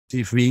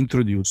if we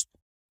introduced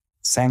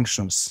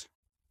sanctions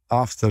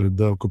after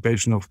the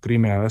occupation of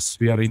Crimea, as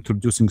we are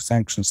introducing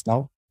sanctions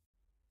now,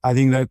 I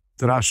think that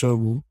Russia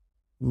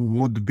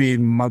would be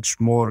much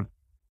more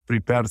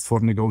prepared for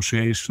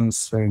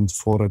negotiations and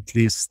for at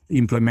least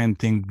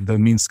implementing the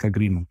Minsk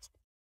agreement.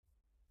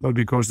 But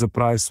because the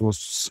price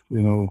was,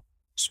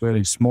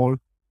 very small,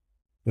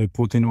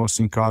 Putin was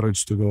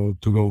encouraged to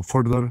go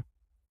further.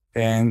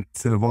 And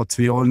what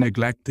we all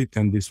neglected,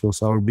 and this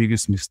was our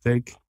biggest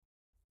mistake,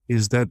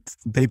 is that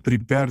they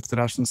prepared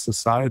Russian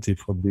society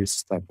for this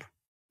step.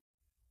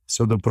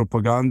 So the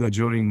propaganda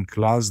during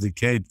last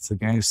decade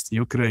against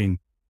Ukraine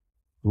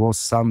was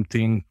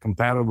something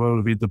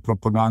comparable with the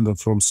propaganda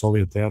from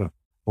Soviet era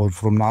or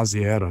from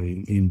Nazi era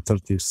in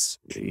 30s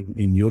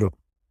in Europe.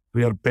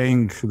 We are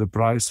paying the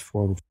price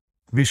for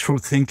wishful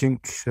thinking,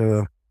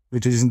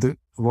 which is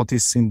what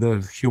is in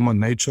the human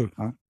nature.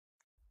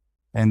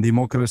 And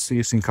democracy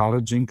is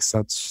encouraging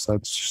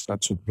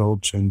such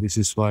approach. And this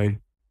is why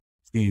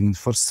in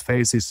first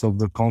phases of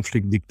the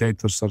conflict,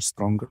 dictators are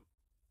stronger.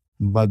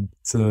 But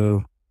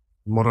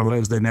more or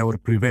less, they never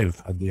prevail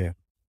at the end.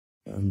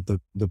 And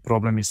the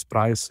problem is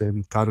price,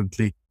 and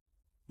currently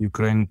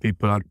Ukrainian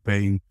people are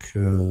paying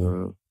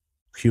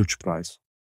huge price.